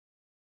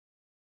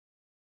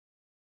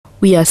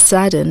We are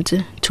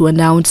saddened to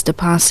announce the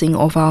passing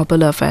of our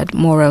beloved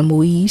Maurel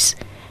Moise,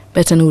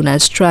 better known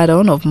as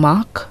Stradon of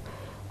Mark,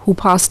 who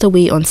passed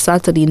away on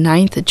Saturday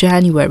 9th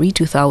January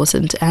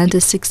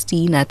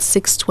 2016 at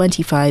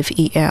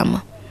 6:25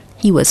 a.m.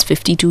 He was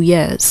 52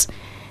 years.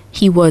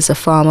 He was a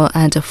farmer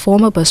and a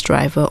former bus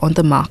driver on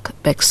the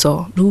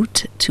Mark-Bexar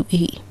route to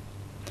A.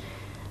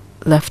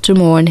 Left to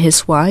mourn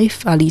his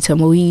wife, Alita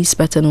Moise,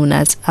 better known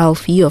as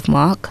Alfie of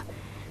Mark,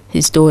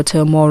 his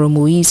daughter Maurel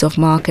Moise of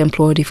Mark,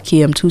 employed with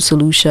KM2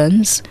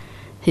 Solutions,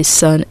 his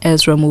son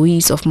Ezra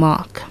Moise of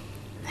Mark,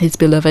 his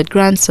beloved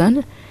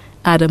grandson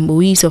Adam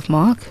Moise of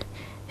Mark,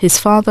 his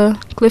father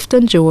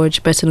Clifton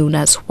George, better known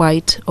as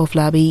White of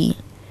L'Abbaye,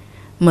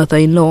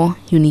 mother-in-law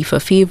Unifa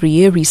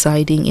Février,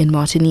 residing in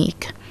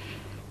Martinique,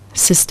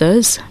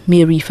 sisters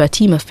Mary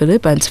Fatima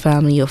Philip and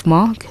family of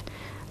Mark,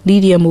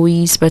 Lydia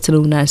Moise, better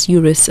known as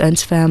Euris and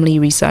family,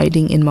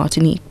 residing in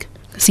Martinique,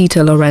 Zita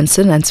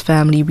Lorenzen and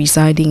family,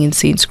 residing in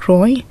Saint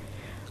Croix,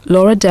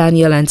 Laura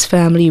Daniel and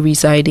family,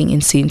 residing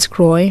in Saint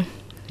Croix,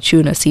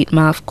 Shuna St.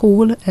 Marv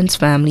Cole and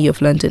family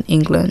of London,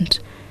 England,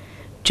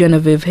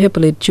 Genevieve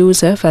Hippolyte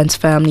Joseph and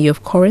family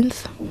of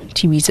Corinth,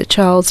 Teresa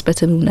Charles,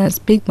 better known as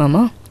Big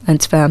Mama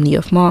and family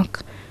of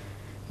Mark,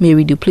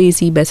 Mary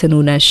Duplessis, better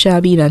known as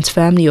Shabby and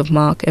family of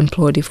Mark,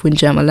 employed with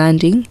Windjammer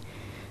Landing,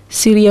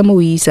 Celia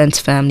Moise and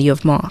family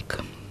of Mark.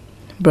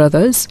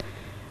 Brothers,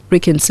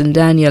 Rickinson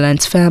Daniel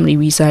and family,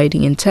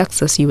 residing in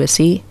Texas,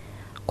 USA,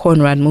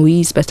 Conrad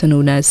Moise, better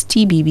known as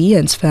TBB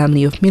and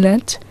family of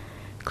Millet,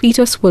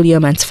 Cletus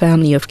William and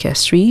family of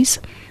Castries,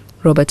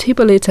 Robert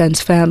Hippolyte and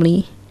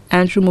family,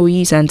 Andrew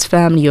Moise and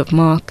family of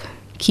Mark,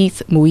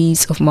 Keith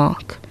Moise of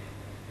Mark.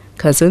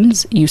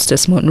 Cousins,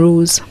 Eustace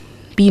Monrose,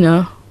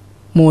 Bina,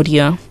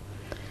 Mordia,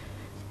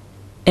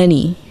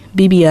 Annie,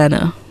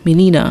 Bibiana,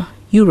 Melina,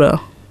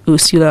 Ura,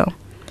 Ursula.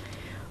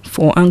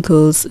 4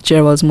 uncles,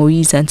 Gerald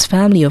Moise and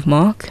family of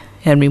Mark,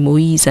 Henry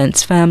Moise and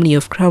family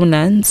of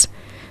Crownlands,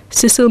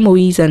 Cecil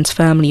Moise and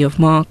family of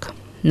Mark,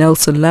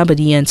 Nelson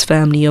Labadie and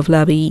family of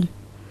L'Abbaye.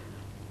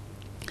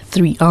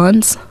 3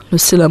 aunts,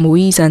 Lucilla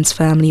Moise and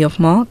family of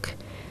Mark,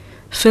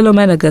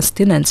 Philomena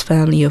Augustine and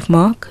family of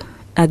Mark,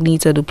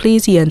 Agneta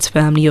Duplessis and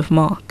family of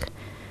Mark.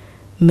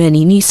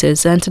 Many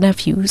nieces and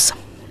nephews,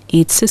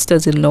 8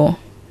 sisters-in-law,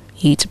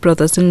 8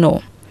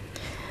 brothers-in-law.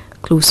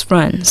 Close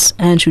friends,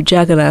 Andrew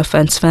Jagannath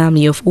and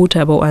family of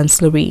Otago and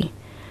Slurry,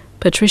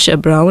 Patricia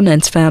Brown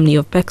and family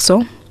of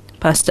Bexar,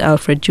 Pastor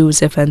Alfred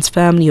Joseph and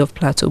family of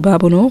Plateau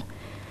Babono,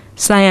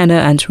 Sienna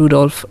and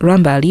Rudolph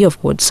Rambali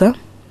of Wodsa,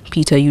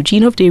 Peter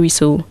Eugene of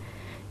Deriso,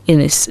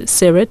 Ines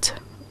Serret,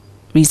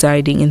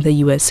 residing in the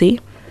USA,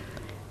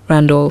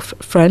 Randolph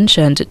French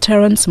and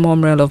Terence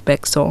Maurel of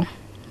Bexar,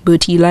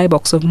 Bertie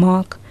Liebox of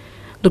Mark,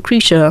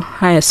 Lucretia,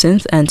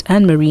 Hyacinth and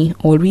Anne-Marie,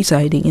 all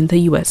residing in the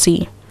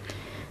USA.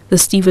 The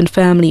Stephen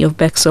family of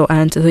Bexar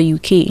and the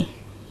UK,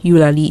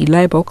 Eulalie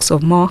Liebox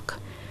of Mark,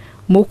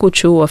 Moko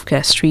Cho of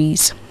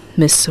Castries,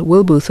 Miss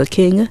Wilbertha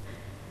King,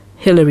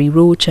 Hilary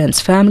Roach and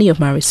family of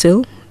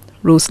Marisil,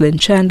 Rosalind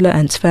Chandler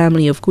and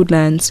family of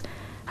Goodlands,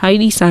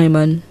 Heidi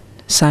Simon,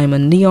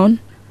 Simon Leon,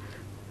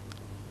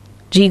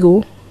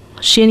 Jigo,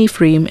 Shani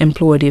Frame,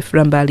 employed with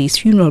Rambali's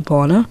funeral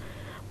parlor,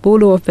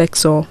 Bolo of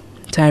Bexar,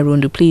 Tyrone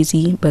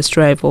Duplessis, bus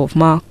driver of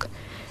Mark,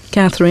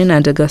 Catherine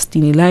and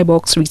Augustine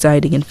Liebox,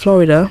 residing in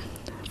Florida,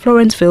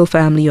 Florenceville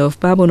family of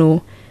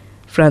Babono,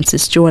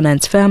 Francis John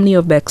and family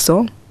of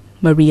Bexar,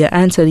 Maria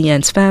Anthony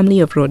and family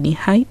of Rodney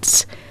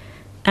Heights,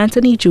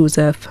 Anthony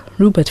Joseph,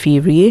 Rupert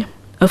Février,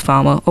 a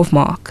farmer of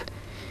Mark.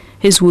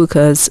 His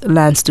workers,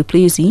 Lance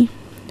Duplessis,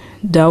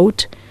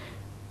 Dowd,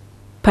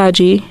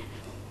 Paget,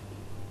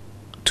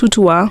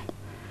 Tutua,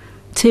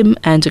 Tim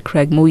and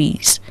Craig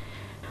Moise.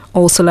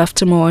 Also left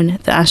to mourn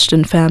the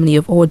Ashton family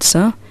of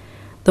Odsa,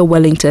 the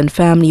Wellington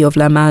family of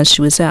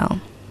Lamage-Juizel,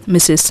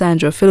 Mrs.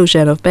 Sandra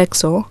Philogene of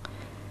Bexar,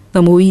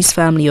 the Moise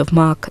family of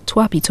Mark,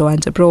 Tuapito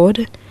and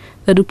abroad,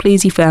 the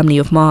Duplessis family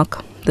of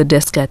Mark, the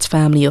Descats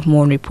family of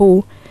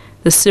Monrepo,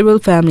 the Cyril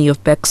family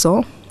of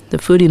Bexar, the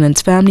Ferdinand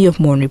family of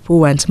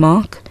Monrepo and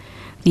Mark,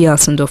 the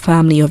Alcindor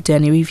family of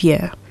Denny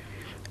Riviere.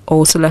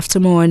 Also left to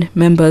mourn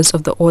members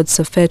of the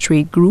Odsa Fair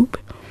Trade Group,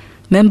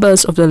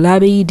 members of the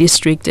L'Abbaye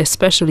district,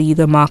 especially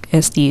the Mark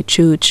SDA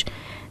Church,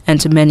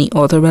 and many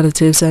other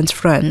relatives and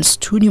friends,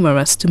 too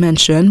numerous to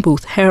mention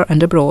both here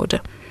and abroad.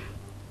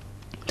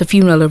 The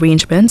funeral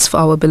arrangements for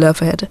our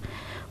beloved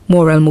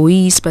Maurel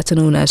Moise, better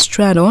known as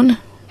Stradon,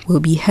 will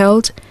be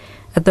held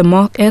at the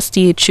Mark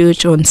SDA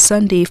Church on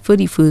Sunday,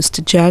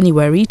 31st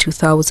January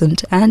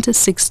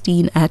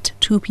 2016 at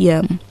 2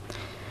 p.m.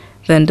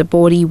 Then the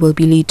body will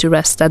be laid to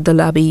rest at the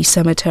L'Abbaye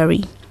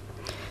Cemetery.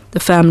 The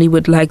family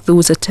would like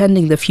those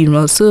attending the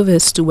funeral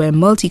service to wear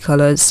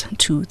multicolors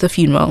to the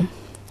funeral.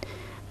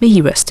 May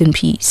he rest in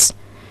peace.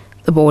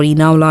 The body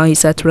now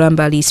lies at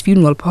Rambali's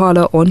funeral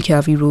parlor on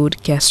Calvary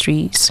Road,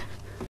 Castries.